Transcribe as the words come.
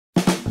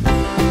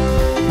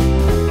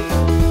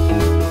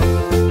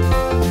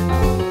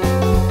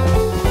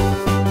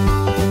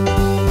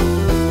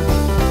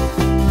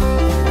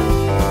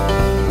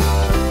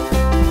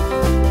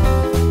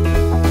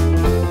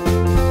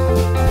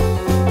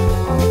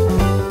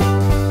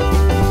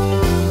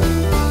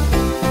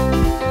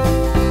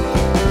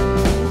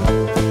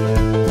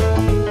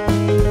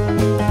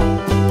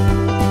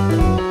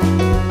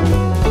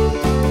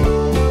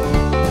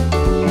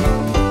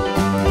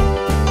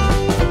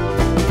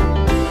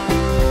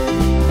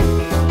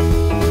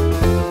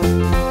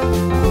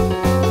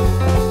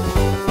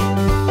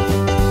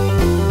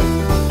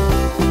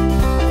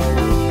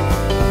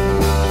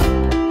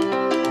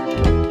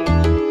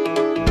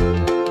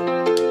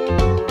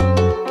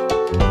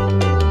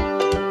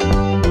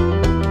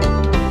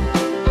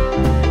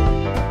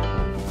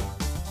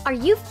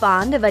you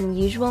fond of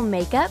unusual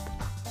makeup?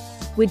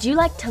 Would you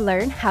like to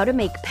learn how to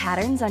make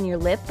patterns on your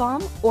lip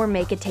balm or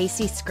make a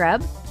tasty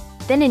scrub?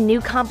 Then a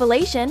new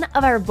compilation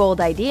of our bold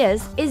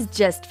ideas is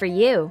just for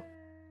you.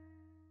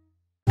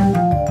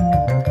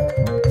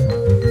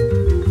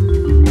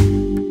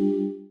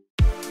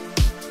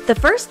 The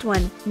first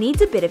one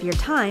needs a bit of your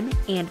time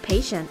and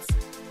patience.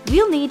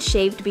 We'll need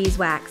shaved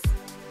beeswax.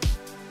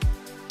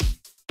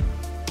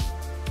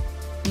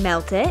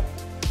 Melt it.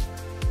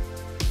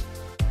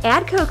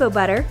 Add cocoa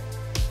butter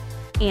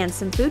and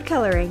some food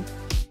coloring.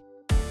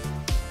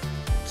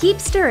 Keep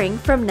stirring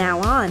from now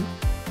on.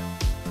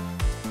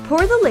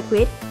 Pour the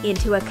liquid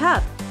into a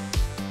cup.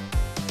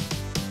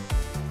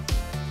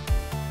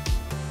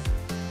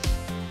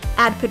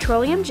 Add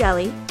petroleum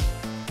jelly,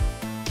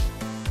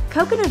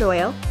 coconut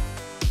oil,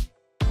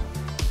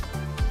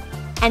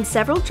 and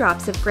several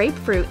drops of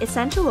grapefruit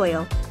essential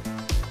oil.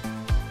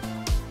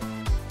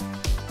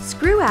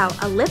 Screw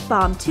out a lip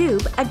balm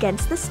tube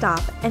against the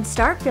stop and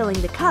start filling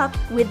the cup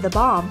with the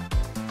balm.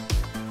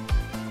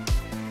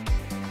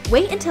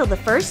 Wait until the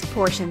first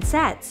portion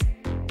sets.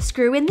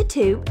 Screw in the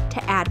tube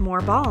to add more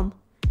balm.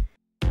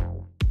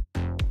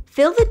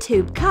 Fill the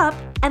tube cup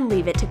and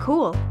leave it to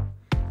cool.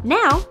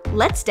 Now,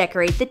 let's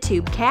decorate the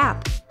tube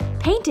cap.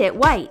 Paint it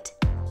white.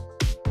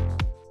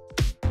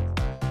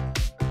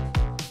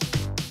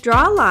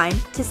 Draw a line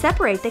to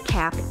separate the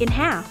cap in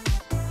half.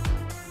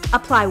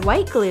 Apply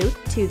white glue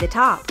to the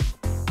top.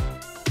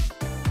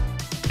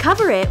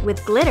 Cover it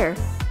with glitter.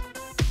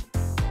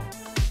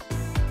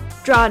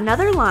 Draw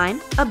another line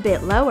a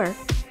bit lower.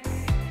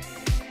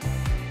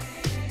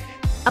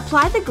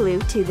 Apply the glue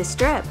to the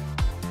strip.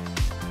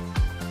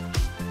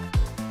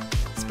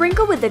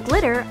 Sprinkle with the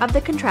glitter of the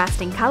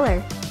contrasting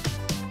color.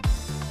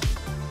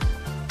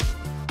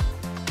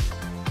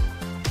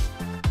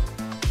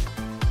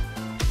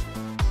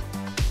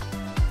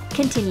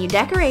 Continue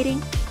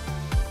decorating.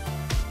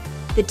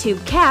 The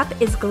tube cap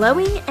is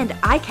glowing and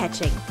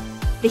eye-catching.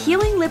 The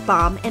healing lip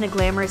balm in a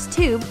glamorous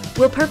tube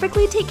will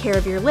perfectly take care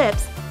of your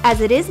lips as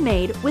it is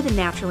made with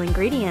natural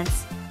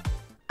ingredients.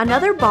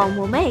 Another balm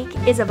we'll make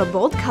is of a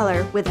bold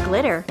color with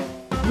glitter.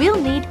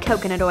 We'll need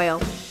coconut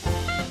oil,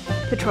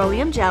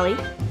 petroleum jelly,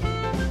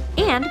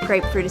 and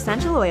grapefruit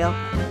essential oil.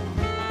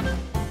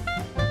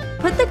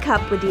 Put the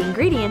cup with the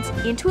ingredients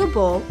into a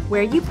bowl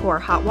where you pour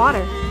hot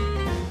water.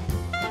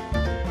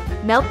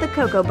 Melt the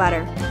cocoa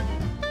butter.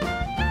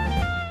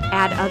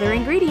 Add other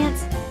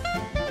ingredients.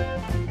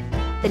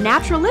 The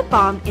natural lip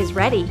balm is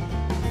ready.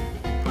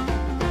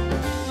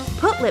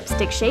 Put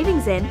lipstick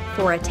shavings in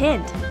for a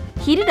tint.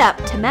 Heat it up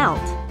to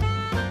melt.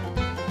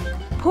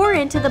 Pour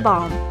into the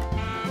balm.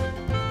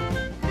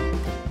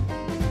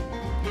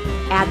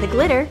 Add the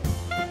glitter.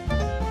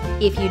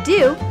 If you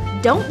do,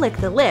 don't lick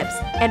the lips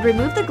and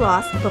remove the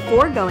gloss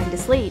before going to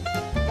sleep.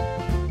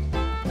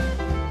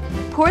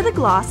 Pour the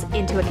gloss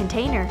into a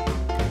container.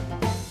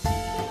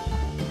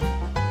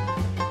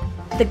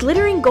 The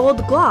glittering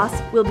gold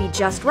gloss will be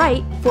just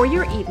right for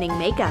your evening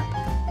makeup.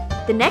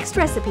 The next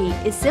recipe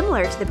is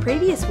similar to the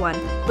previous one,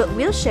 but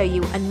we'll show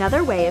you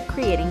another way of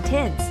creating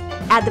tints.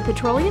 Add the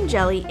petroleum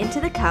jelly into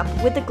the cup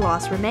with the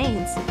gloss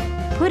remains.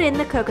 Put in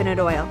the coconut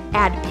oil.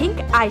 Add pink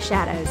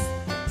eyeshadows.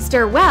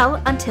 Stir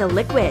well until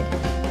liquid.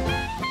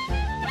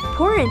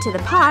 Pour into the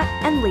pot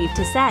and leave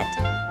to set.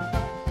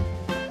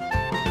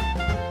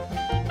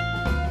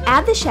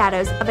 Add the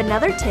shadows of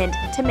another tint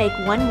to make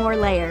one more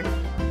layer.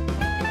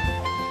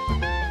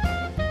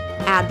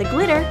 Add the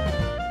glitter.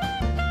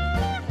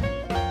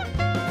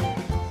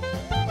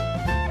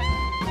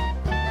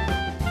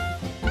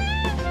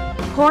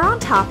 Pour on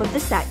top of the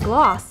set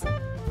gloss.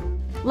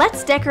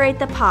 Let's decorate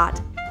the pot.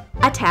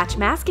 Attach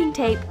masking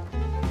tape.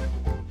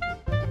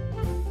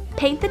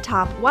 Paint the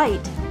top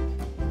white.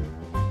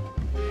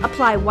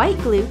 Apply white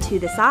glue to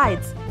the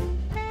sides.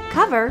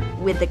 Cover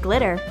with the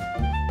glitter.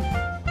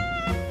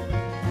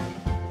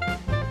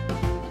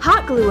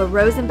 Hot glue a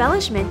rose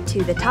embellishment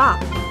to the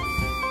top.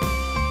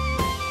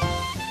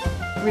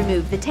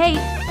 Remove the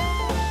tape.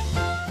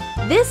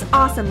 This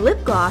awesome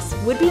lip gloss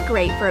would be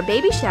great for a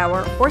baby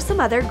shower or some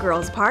other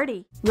girl's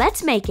party.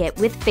 Let's make it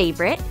with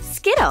favorite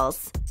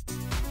Skittles.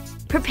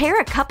 Prepare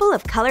a couple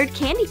of colored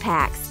candy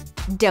packs.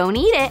 Don't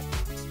eat it.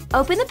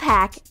 Open the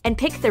pack and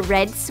pick the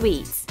red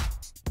sweets.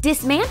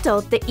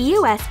 Dismantle the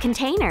EOS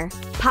container.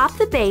 Pop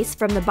the base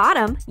from the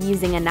bottom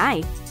using a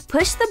knife.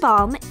 Push the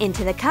balm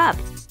into the cup.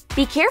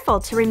 Be careful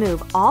to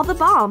remove all the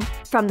balm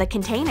from the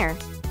container.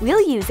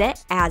 We'll use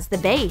it as the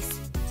base.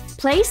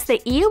 Place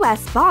the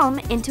EOS balm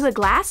into a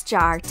glass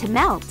jar to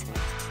melt.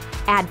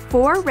 Add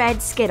 4 red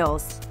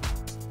Skittles,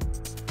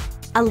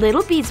 a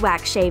little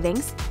beeswax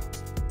shavings,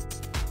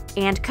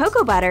 and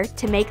cocoa butter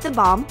to make the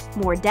balm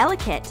more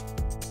delicate.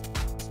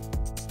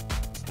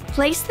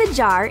 Place the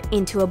jar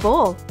into a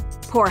bowl.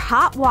 Pour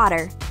hot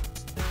water.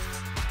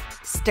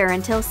 Stir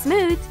until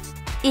smooth.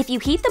 If you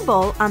heat the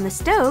bowl on the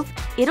stove,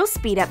 it'll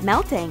speed up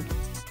melting.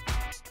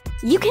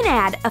 You can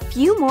add a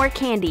few more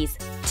candies.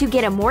 To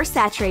get a more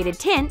saturated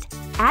tint,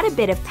 add a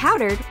bit of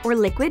powdered or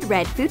liquid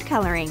red food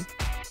coloring.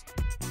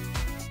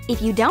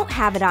 If you don't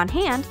have it on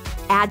hand,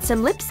 Add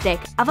some lipstick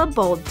of a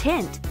bold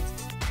tint.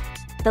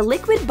 The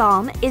liquid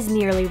balm is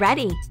nearly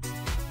ready.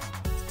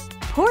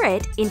 Pour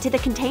it into the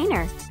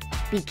container.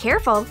 Be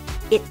careful,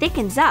 it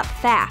thickens up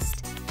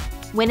fast.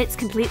 When it's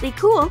completely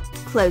cool,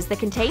 close the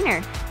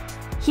container.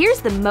 Here's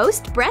the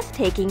most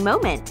breathtaking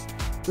moment.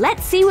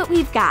 Let's see what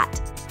we've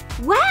got.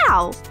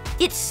 Wow!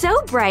 It's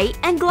so bright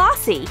and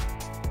glossy.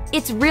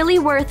 It's really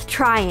worth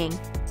trying.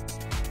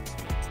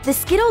 The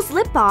Skittles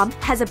lip balm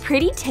has a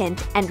pretty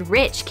tint and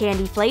rich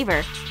candy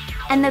flavor,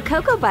 and the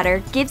cocoa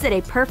butter gives it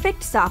a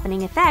perfect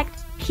softening effect,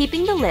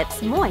 keeping the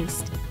lips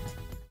moist.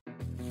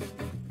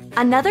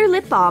 Another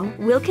lip balm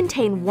will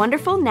contain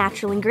wonderful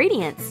natural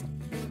ingredients.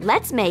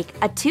 Let's make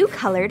a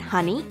two-colored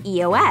honey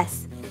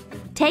EOS.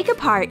 Take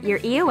apart your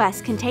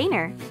EOS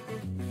container.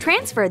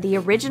 Transfer the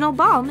original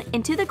balm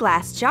into the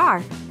glass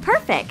jar.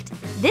 Perfect!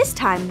 This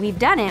time we've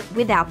done it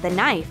without the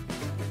knife.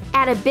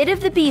 Add a bit of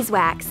the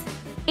beeswax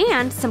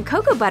and some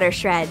cocoa butter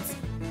shreds.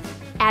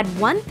 Add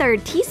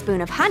 1/3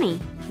 teaspoon of honey,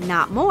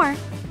 not more.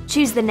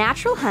 Choose the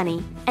natural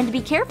honey and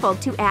be careful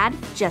to add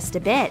just a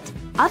bit.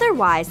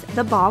 Otherwise,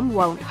 the balm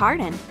won't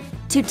harden.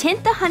 To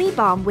tint the honey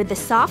balm with the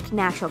soft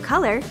natural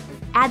color,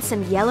 add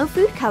some yellow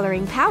food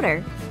coloring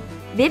powder.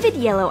 Vivid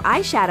yellow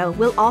eyeshadow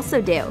will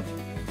also do.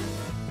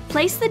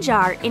 Place the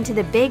jar into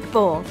the big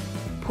bowl.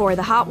 Pour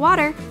the hot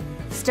water.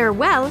 Stir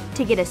well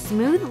to get a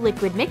smooth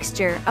liquid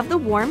mixture of the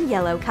warm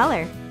yellow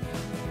color.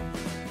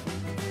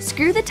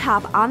 Screw the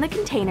top on the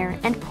container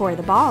and pour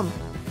the balm.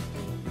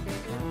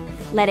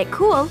 Let it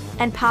cool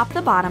and pop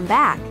the bottom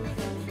back.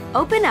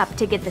 Open up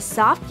to get the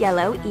soft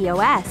yellow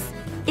EOS.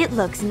 It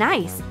looks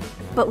nice,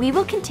 but we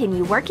will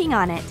continue working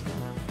on it.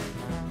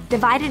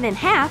 Divide it in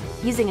half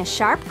using a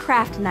sharp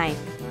craft knife.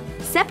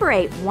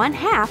 Separate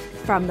 1/2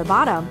 from the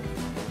bottom.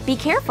 Be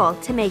careful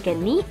to make a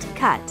neat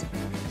cut.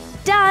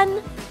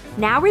 Done!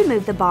 Now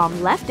remove the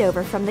balm left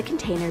over from the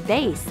container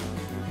base.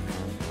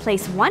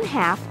 Place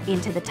 1/2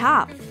 into the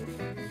top.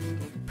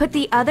 Put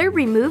the other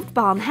removed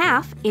balm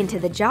half into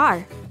the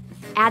jar.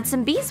 Add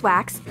some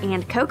beeswax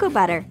and cocoa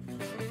butter.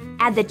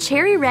 Add the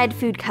cherry red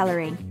food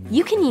coloring.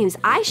 You can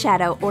use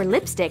eyeshadow or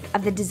lipstick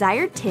of the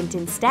desired tint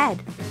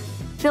instead.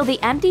 Fill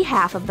the empty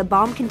half of the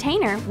balm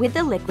container with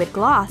the liquid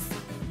gloss.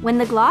 When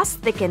the gloss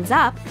thickens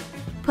up,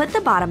 put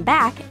the bottom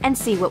back and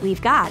see what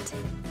we've got.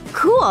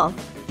 Cool!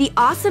 The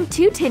awesome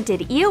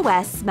two-tinted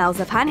EOS smells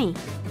of honey.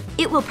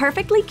 It will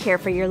perfectly care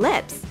for your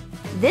lips.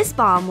 This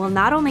balm will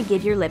not only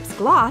give your lips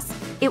gloss,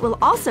 it will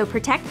also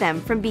protect them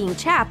from being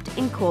chapped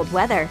in cold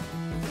weather.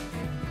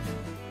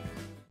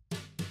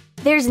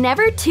 There's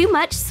never too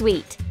much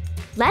sweet.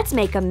 Let's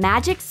make a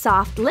magic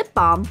soft lip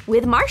balm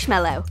with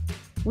marshmallow.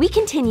 We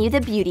continue the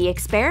beauty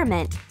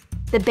experiment.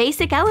 The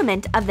basic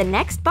element of the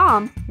next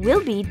balm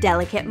will be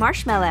delicate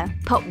marshmallow.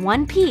 Put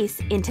 1 piece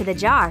into the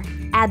jar.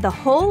 Add the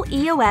whole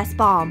EOS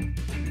balm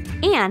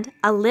and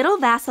a little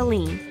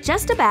Vaseline,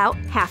 just about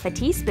 1/2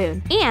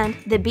 teaspoon, and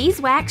the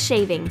beeswax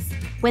shavings.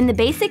 When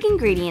the basic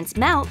ingredients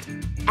melt,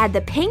 add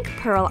the pink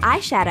pearl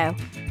eyeshadow.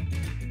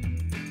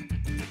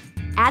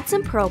 Add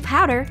some pearl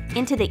powder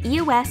into the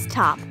EOS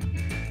top.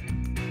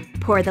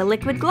 Pour the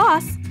liquid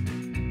gloss.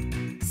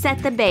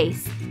 Set the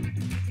base.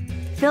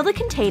 Fill the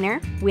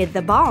container with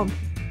the balm.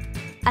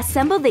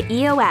 Assemble the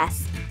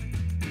EOS.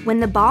 When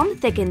the balm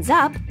thickens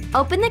up,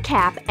 open the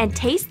cap and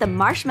taste the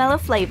marshmallow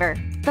flavor.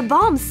 The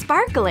balm's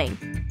sparkling.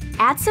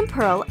 Add some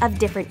pearl of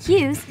different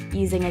hues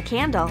using a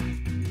candle.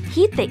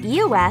 Heat the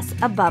EOS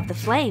above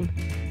the flame.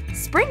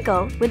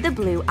 Sprinkle with the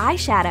blue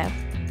eyeshadow.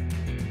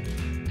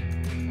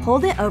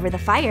 Hold it over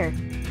the fire.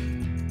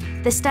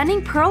 The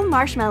stunning pearl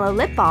marshmallow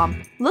lip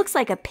balm looks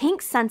like a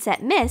pink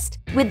sunset mist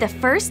with the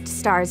first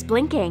stars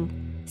blinking.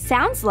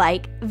 Sounds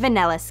like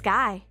Vanilla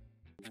Sky.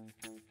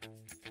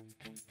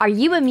 Are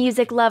you a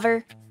music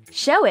lover?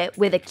 Show it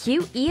with a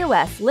cute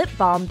EOS lip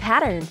balm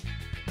pattern.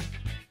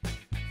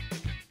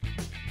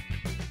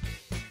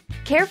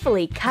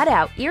 Carefully cut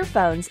out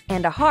earphones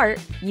and a heart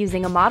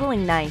using a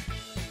modeling knife.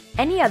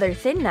 Any other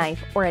thin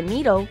knife or a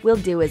needle will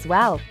do as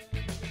well.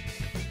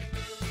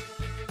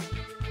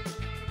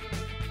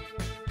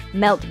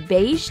 Melt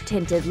beige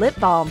tinted lip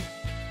balm.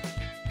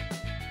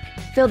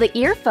 Fill the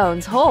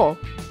earphones whole.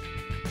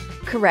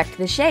 Correct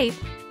the shape.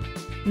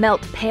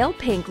 Melt pale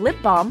pink lip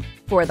balm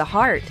for the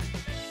heart.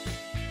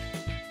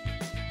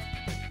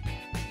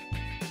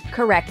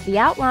 Correct the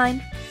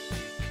outline.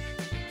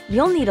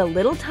 You'll need a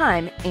little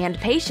time and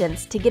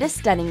patience to get a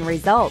stunning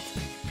result.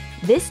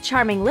 This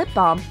charming lip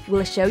balm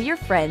will show your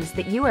friends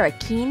that you are a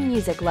keen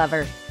music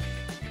lover.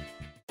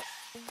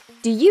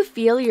 Do you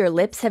feel your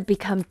lips have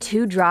become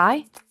too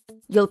dry?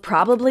 You'll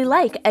probably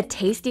like a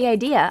tasty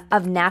idea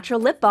of natural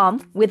lip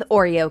balm with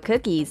Oreo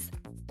cookies.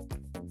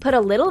 Put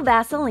a little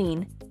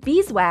Vaseline,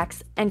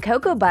 beeswax, and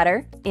cocoa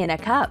butter in a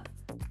cup.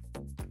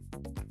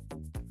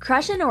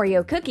 Crush an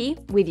Oreo cookie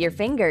with your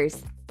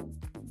fingers.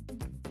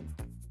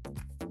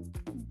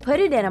 Put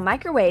it in a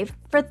microwave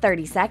for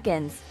 30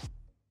 seconds.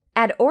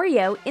 Add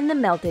Oreo in the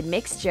melted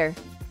mixture.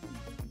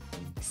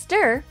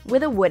 Stir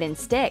with a wooden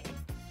stick.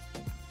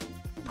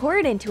 Pour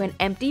it into an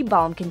empty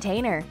balm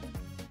container.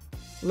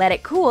 Let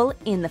it cool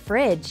in the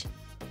fridge.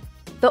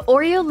 The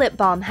Oreo lip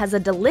balm has a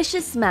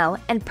delicious smell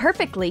and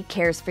perfectly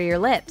cares for your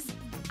lips.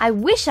 I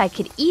wish I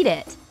could eat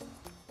it!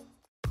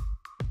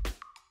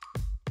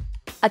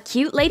 A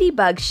cute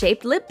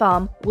ladybug-shaped lip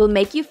balm will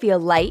make you feel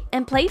light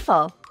and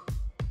playful.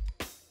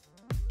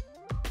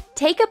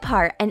 Take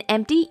apart an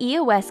empty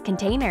EOS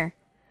container.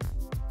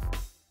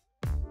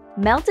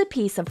 Melt a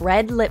piece of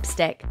red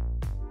lipstick.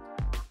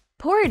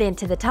 Pour it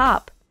into the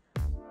top.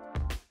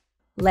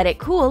 Let it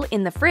cool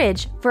in the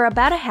fridge for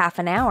about a half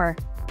an hour.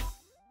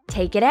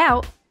 Take it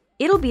out.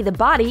 It'll be the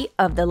body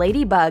of the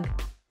ladybug.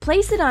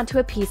 Place it onto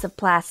a piece of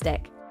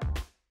plastic.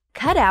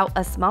 Cut out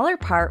a smaller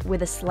part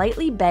with a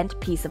slightly bent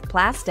piece of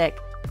plastic.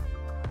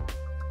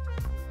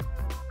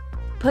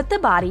 Put the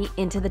body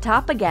into the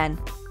top again.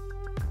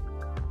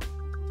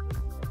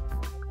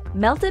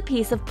 Melt a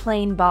piece of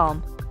plain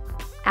balm.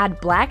 Add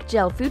black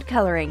gel food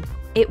coloring.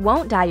 It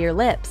won't dye your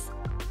lips.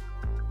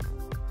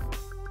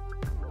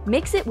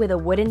 Mix it with a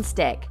wooden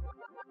stick.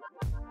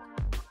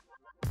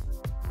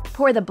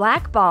 Pour the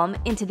black balm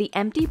into the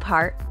empty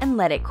part and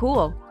let it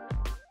cool.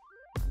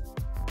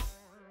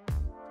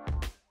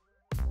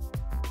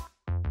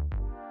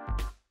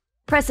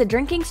 Press a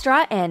drinking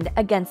straw end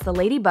against the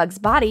ladybug's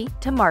body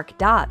to mark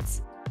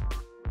dots.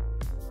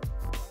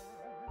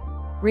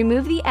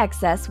 Remove the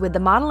excess with the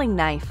modeling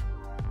knife.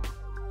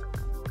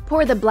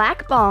 Pour the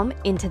black balm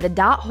into the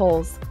dot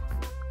holes.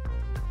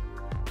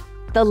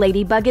 The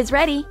ladybug is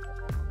ready!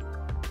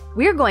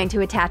 We're going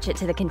to attach it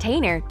to the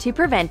container to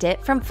prevent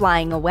it from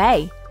flying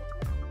away.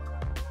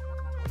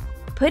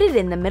 Put it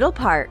in the middle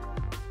part.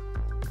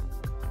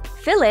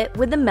 Fill it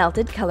with the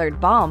melted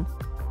colored balm.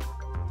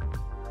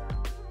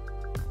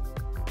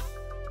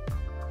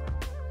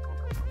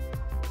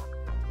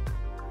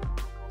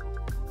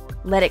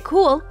 Let it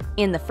cool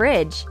in the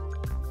fridge.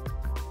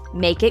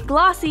 Make it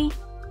glossy.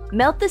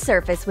 Melt the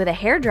surface with a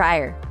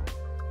hairdryer.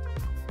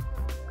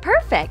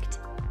 Perfect!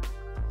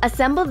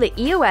 Assemble the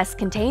EOS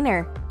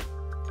container.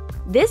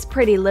 This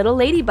pretty little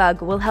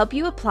ladybug will help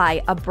you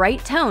apply a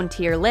bright tone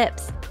to your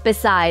lips.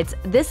 Besides,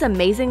 this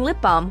amazing lip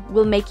balm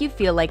will make you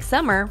feel like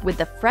summer with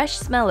the fresh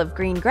smell of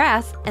green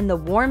grass and the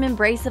warm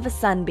embrace of a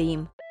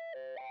sunbeam.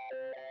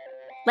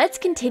 Let's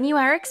continue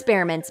our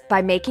experiments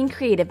by making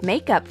creative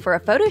makeup for a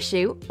photo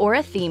shoot or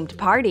a themed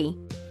party.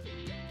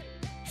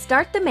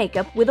 Start the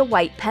makeup with a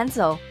white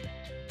pencil.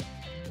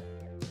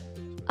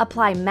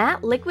 Apply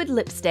matte liquid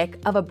lipstick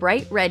of a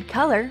bright red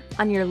color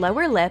on your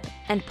lower lip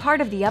and part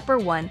of the upper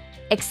one,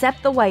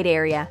 except the white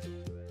area.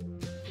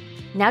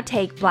 Now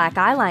take black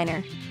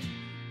eyeliner.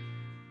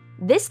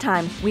 This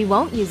time, we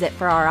won't use it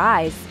for our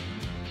eyes.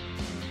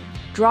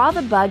 Draw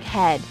the bug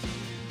head.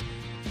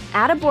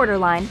 Add a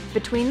borderline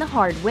between the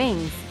hard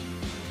wings.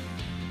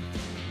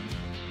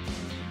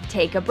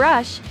 Take a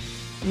brush.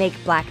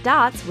 Make black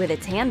dots with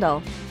its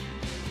handle.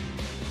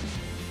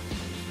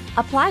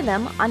 Apply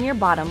them on your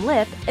bottom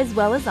lip as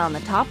well as on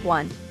the top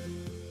one.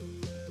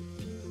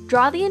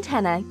 Draw the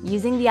antenna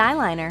using the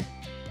eyeliner.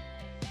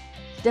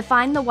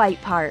 Define the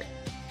white part.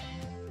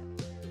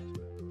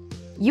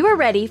 You are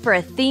ready for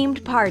a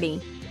themed party.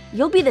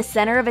 You'll be the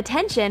center of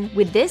attention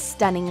with this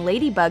stunning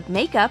ladybug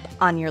makeup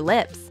on your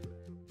lips.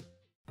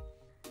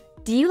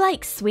 Do you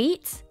like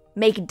sweets?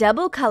 Make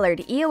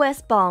double-colored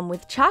EOS balm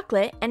with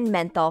chocolate and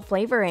menthol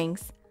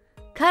flavorings.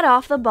 Cut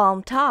off the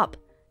balm top.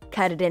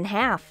 Cut it in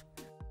half.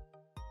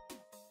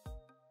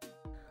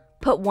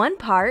 Put one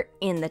part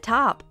in the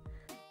top.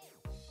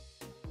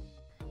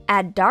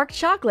 Add dark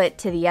chocolate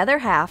to the other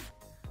half.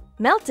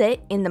 Melt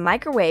it in the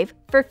microwave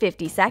for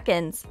 50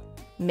 seconds.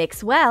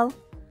 Mix well.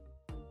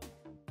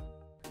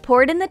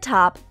 Pour it in the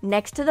top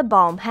next to the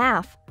balm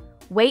half.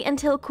 Wait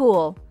until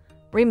cool.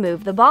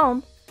 Remove the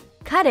balm.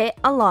 Cut it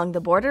along the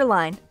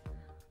borderline.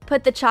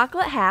 Put the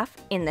chocolate half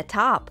in the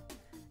top.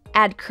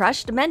 Add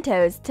crushed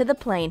Mentos to the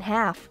plain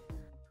half.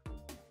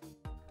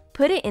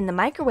 Put it in the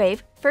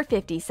microwave for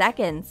 50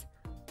 seconds.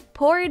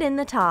 Pour it in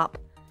the top.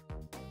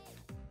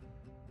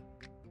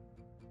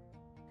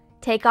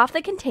 Take off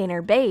the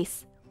container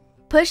base.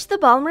 Push the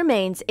balm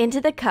remains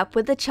into the cup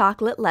with the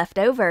chocolate left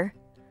over.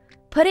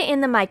 Put it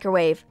in the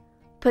microwave.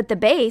 Put the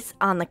base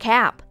on the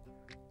cap.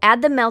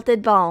 Add the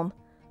melted balm.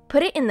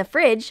 Put it in the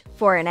fridge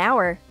for an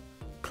hour.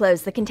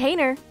 Close the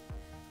container.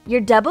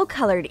 Your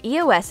double-colored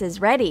EOS is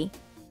ready.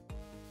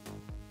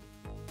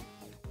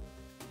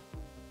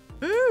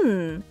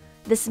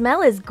 The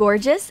smell is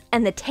gorgeous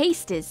and the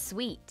taste is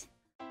sweet.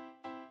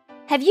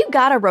 Have you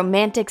got a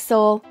romantic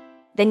soul?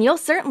 Then you'll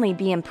certainly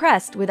be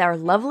impressed with our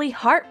lovely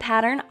heart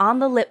pattern on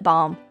the lip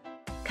balm.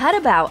 Cut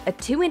about a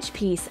 2-inch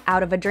piece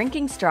out of a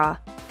drinking straw.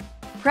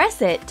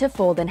 Press it to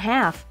fold in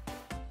half.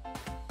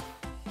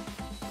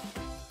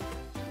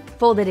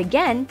 Fold it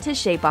again to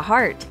shape a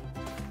heart.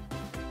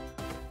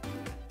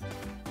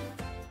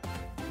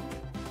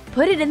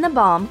 Put it in the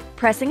balm,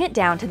 pressing it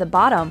down to the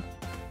bottom.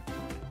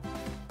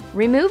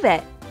 Remove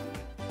it.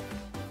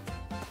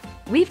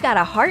 We've got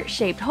a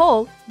heart-shaped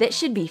hole that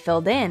should be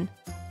filled in.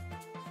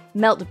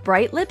 Melt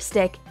bright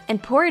lipstick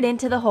and pour it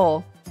into the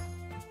hole.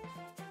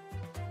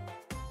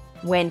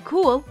 When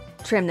cool,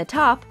 trim the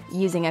top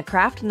using a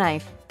craft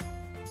knife.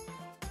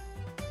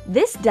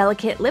 This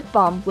delicate lip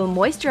balm will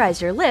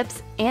moisturize your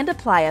lips and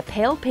apply a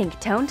pale pink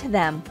tone to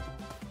them.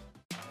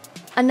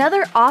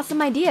 Another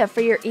awesome idea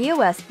for your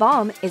EOS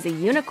balm is a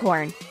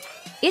unicorn.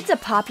 It's a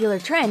popular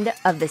trend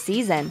of the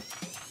season.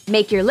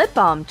 Make your lip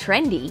balm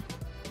trendy.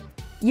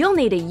 You'll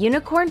need a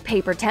unicorn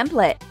paper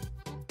template.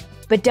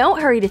 But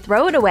don't hurry to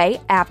throw it away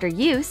after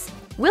use.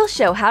 We'll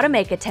show how to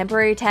make a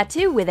temporary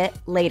tattoo with it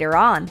later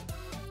on.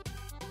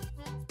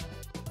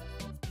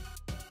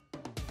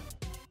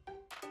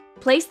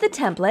 Place the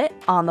template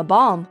on the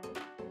balm.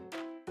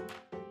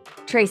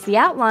 Trace the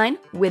outline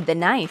with the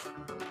knife.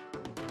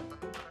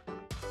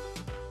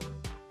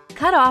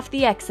 Cut off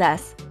the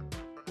excess.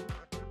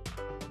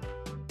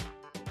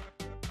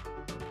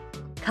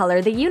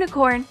 Color the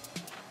unicorn.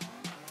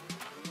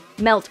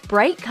 Melt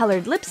bright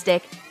colored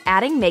lipstick,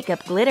 adding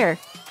makeup glitter.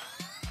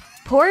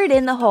 Pour it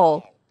in the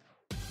hole.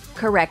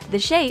 Correct the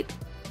shape.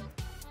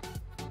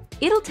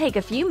 It'll take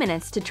a few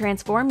minutes to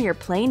transform your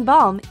plain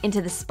balm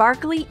into the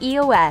sparkly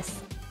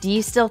EOS. Do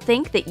you still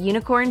think that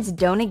unicorns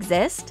don't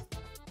exist?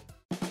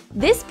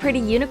 This pretty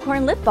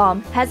unicorn lip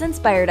balm has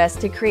inspired us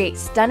to create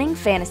stunning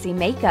fantasy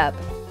makeup.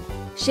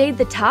 Shade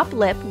the top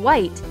lip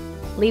white.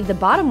 Leave the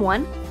bottom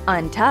one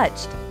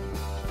untouched.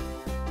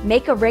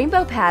 Make a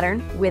rainbow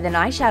pattern with an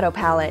eyeshadow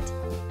palette.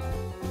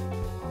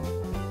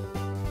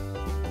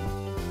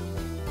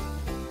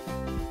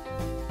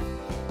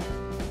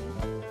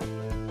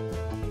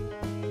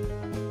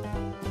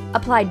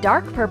 Apply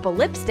dark purple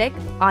lipstick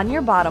on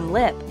your bottom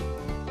lip.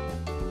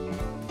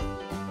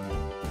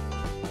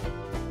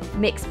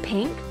 Mix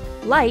pink,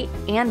 light,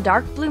 and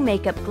dark blue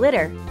makeup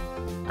glitter.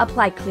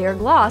 Apply clear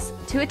gloss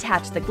to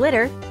attach the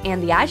glitter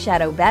and the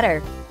eyeshadow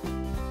better.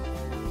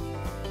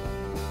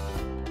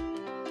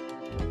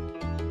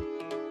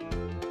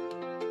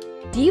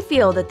 Do you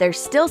feel that there's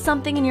still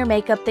something in your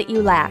makeup that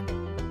you lack?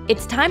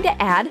 It's time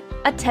to add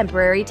a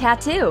temporary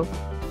tattoo.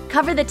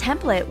 Cover the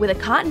template with a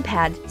cotton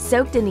pad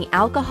soaked in the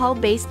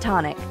alcohol-based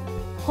tonic.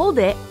 Hold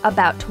it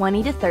about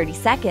 20 to 30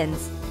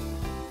 seconds.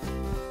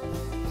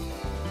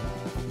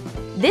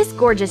 This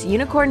gorgeous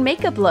unicorn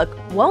makeup look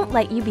won't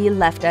let you be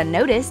left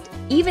unnoticed,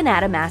 even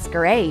at a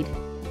masquerade.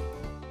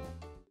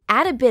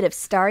 Add a bit of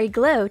starry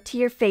glow to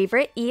your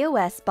favorite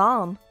EOS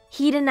balm.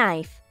 Heat a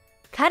knife.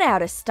 Cut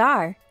out a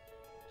star.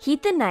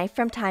 Heat the knife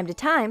from time to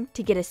time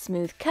to get a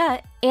smooth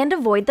cut and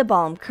avoid the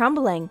balm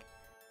crumbling.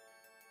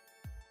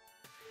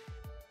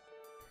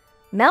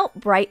 Melt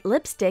bright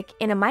lipstick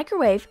in a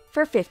microwave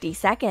for 50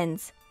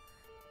 seconds.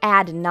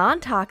 Add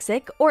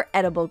non-toxic or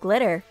edible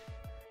glitter.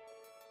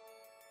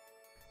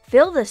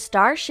 Fill the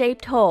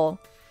star-shaped hole.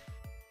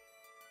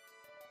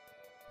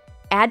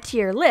 Add to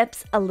your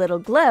lips a little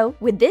glow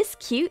with this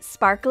cute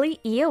sparkly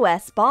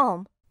EOS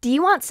balm. Do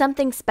you want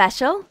something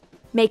special?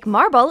 Make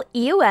marble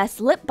EOS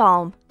lip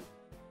balm.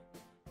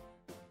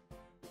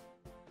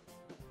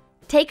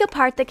 Take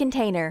apart the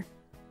container.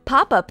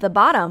 Pop up the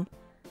bottom.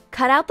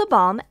 Cut out the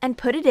balm and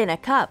put it in a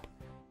cup.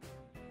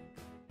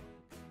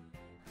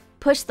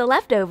 Push the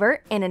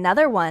leftover in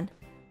another one.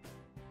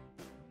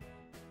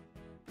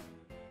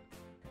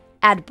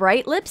 Add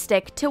bright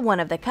lipstick to one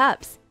of the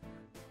cups.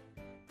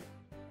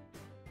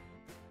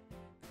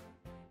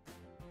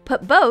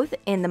 Put both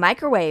in the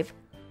microwave.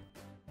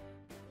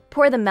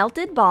 Pour the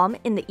melted balm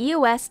in the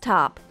EOS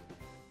top.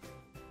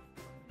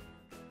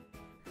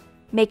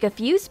 Make a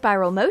few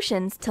spiral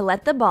motions to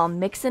let the balm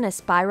mix in a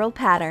spiral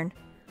pattern.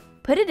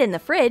 Put it in the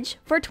fridge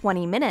for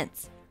 20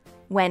 minutes.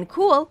 When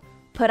cool,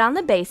 put on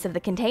the base of the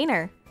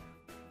container.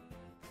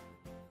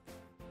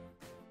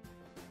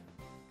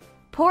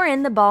 Pour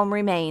in the balm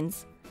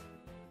remains.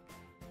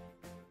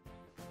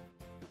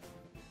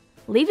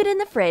 Leave it in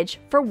the fridge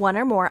for 1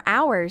 or more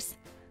hours.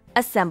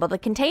 Assemble the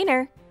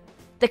container.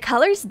 The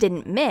colors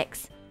didn't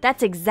mix.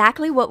 That's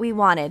exactly what we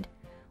wanted.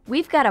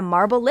 We've got a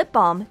marble lip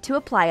balm to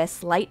apply a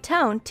slight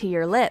tone to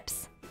your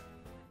lips.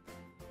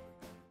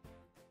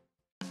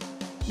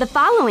 The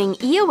following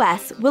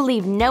EOS will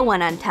leave no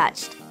one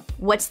untouched.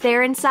 What's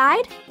there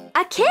inside?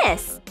 A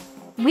kiss!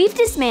 We've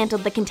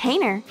dismantled the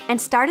container and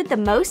started the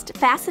most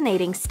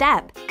fascinating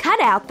step. Cut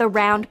out the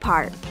round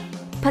part.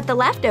 Put the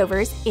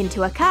leftovers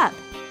into a cup.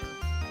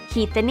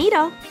 Heat the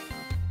needle.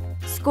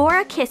 Score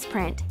a kiss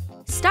print.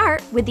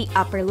 Start with the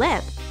upper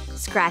lip.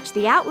 Scratch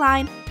the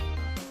outline.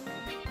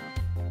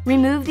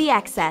 Remove the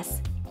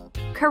excess.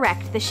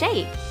 Correct the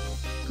shape.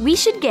 We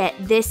should get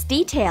this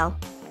detail.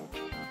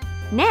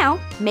 Now,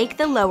 make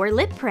the lower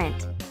lip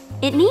print.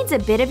 It needs a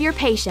bit of your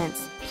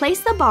patience.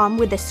 Place the balm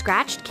with the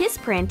scratched kiss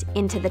print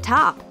into the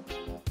top.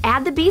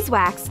 Add the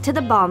beeswax to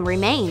the balm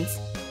remains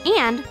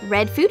and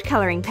red food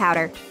coloring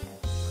powder.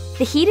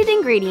 The heated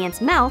ingredients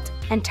melt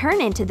and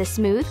turn into the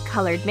smooth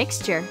colored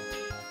mixture.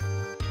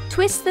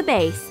 Twist the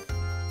base.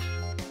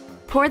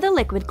 Pour the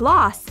liquid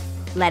gloss.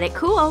 Let it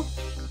cool.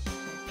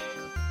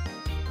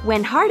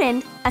 When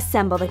hardened,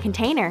 assemble the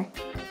container.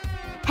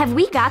 Have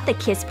we got the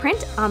kiss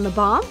print on the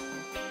balm?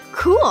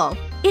 Cool!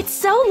 It's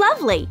so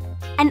lovely!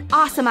 An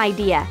awesome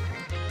idea!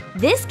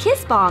 This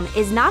kiss balm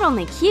is not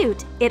only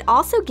cute, it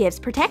also gives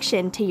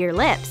protection to your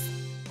lips.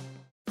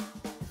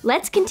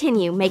 Let's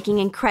continue making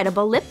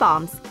incredible lip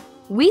balms.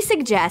 We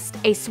suggest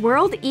a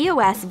swirled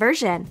EOS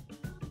version.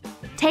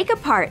 Take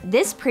apart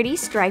this pretty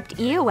striped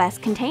EOS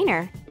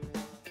container.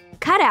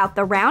 Cut out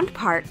the round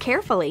part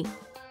carefully.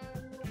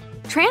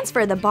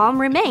 Transfer the balm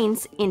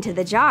remains into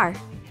the jar.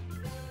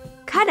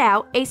 Cut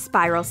out a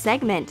spiral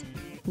segment.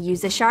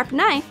 Use a sharp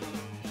knife.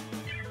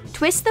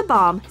 Twist the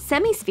balm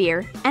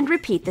semi-sphere and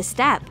repeat the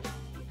step.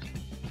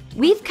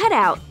 We've cut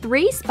out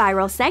 3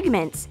 spiral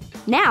segments.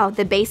 Now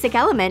the basic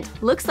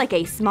element looks like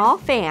a small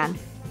fan.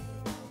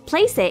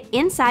 Place it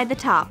inside the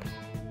top.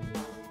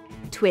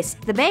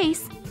 Twist the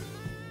base.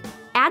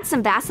 Add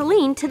some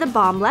Vaseline to the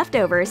balm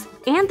leftovers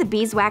and the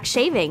beeswax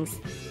shavings.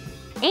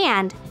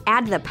 And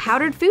add the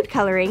powdered food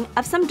coloring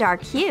of some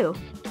dark hue.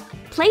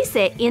 Place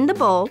it in the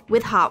bowl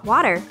with hot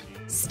water.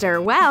 Stir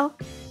well.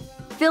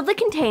 Fill the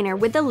container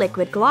with the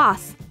liquid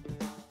gloss.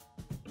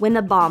 When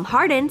the balm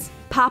hardens,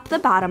 pop the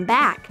bottom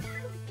back.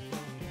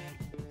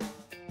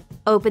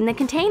 Open the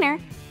container.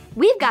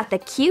 We've got the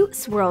cute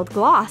swirled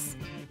gloss.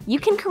 You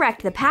can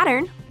correct the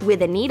pattern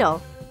with a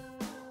needle.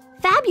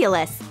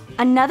 Fabulous!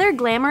 Another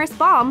glamorous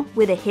balm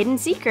with a hidden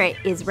secret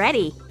is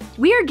ready.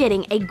 We are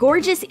getting a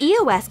gorgeous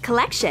EOS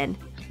collection.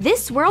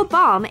 This swirled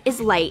balm is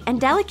light and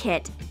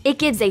delicate. It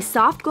gives a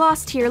soft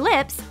gloss to your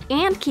lips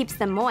and keeps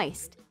them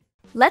moist.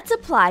 Let's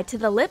apply to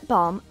the lip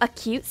balm a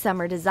cute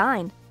summer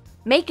design.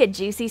 Make a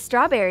juicy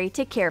strawberry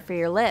to care for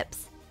your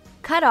lips.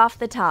 Cut off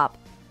the top.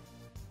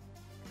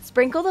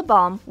 Sprinkle the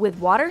balm with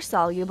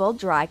water-soluble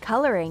dry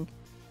coloring.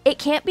 It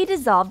can't be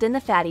dissolved in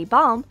the fatty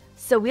balm,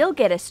 so we'll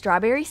get a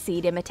strawberry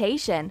seed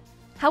imitation.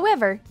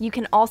 However, you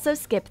can also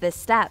skip this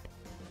step.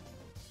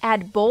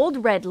 Add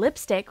bold red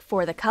lipstick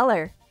for the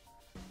color.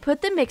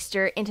 Put the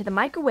mixture into the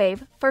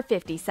microwave for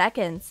 50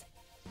 seconds.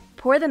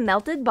 Pour the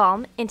melted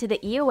balm into the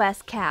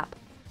EOS cap.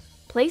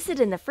 Place it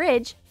in the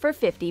fridge for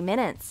 50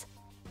 minutes.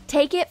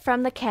 Take it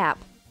from the cap.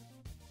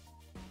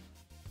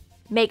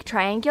 Make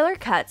triangular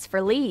cuts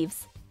for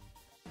leaves.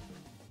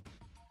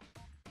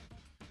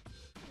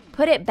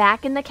 Put it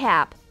back in the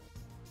cap.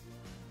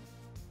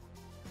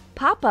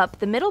 Pop up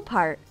the middle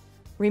part.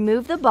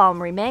 Remove the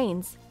balm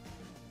remains.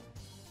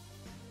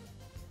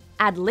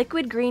 Add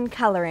liquid green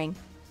coloring.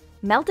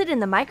 Melt it in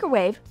the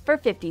microwave for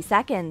 50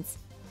 seconds.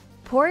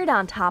 Pour it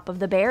on top of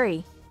the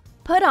berry.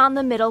 Put on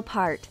the middle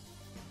part.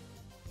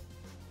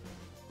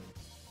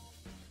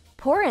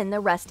 Pour in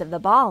the rest of the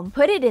balm.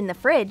 Put it in the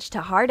fridge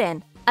to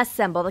harden.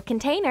 Assemble the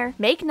container.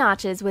 Make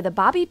notches with a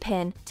bobby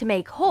pin to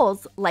make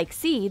holes like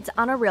seeds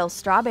on a real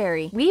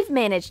strawberry. We've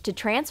managed to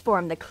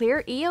transform the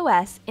clear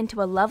EOS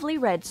into a lovely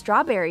red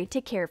strawberry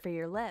to care for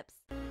your lips.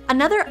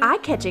 Another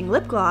eye-catching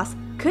lip gloss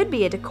could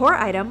be a decor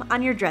item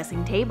on your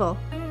dressing table.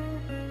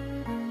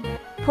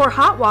 Pour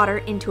hot water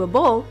into a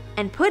bowl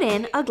and put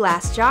in a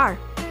glass jar.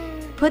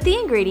 Put the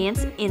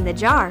ingredients in the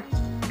jar: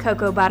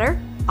 cocoa butter,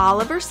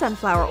 olive or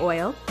sunflower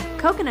oil,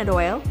 coconut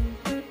oil,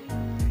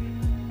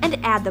 and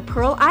add the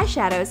pearl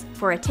eyeshadows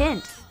for a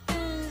tint.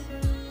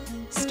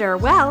 Stir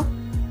well.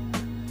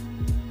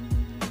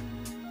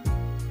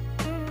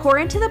 Pour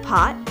into the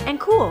pot and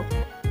cool.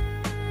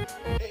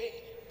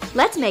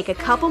 Let's make a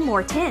couple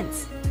more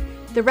tints.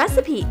 The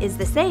recipe is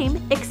the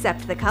same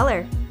except the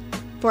color.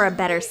 For a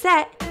better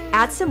set,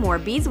 add some more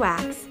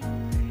beeswax.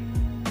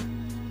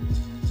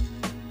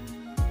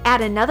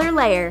 Add another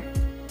layer.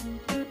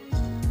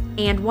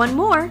 And one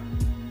more.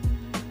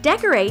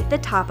 Decorate the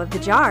top of the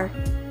jar.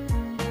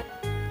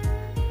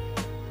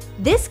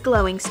 This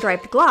glowing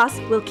striped gloss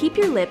will keep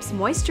your lips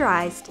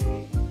moisturized.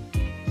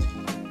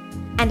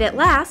 And at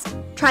last,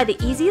 try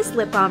the easiest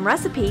lip balm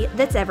recipe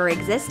that's ever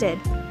existed.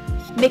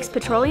 Mix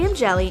petroleum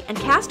jelly and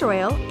castor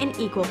oil in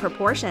equal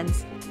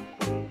proportions.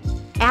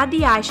 Add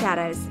the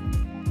eyeshadows.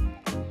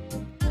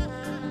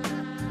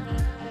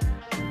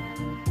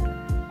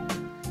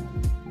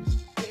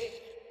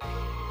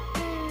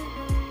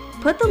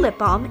 Put the lip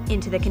balm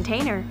into the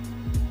container.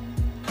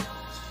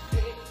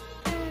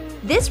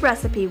 This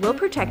recipe will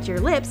protect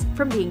your lips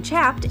from being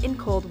chapped in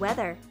cold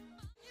weather.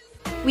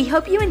 We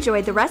hope you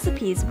enjoyed the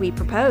recipes we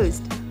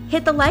proposed.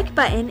 Hit the like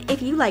button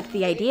if you liked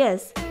the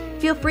ideas.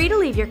 Feel free to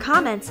leave your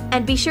comments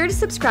and be sure to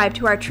subscribe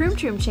to our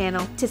Troom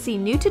channel to see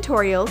new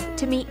tutorials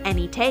to meet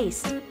any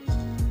taste.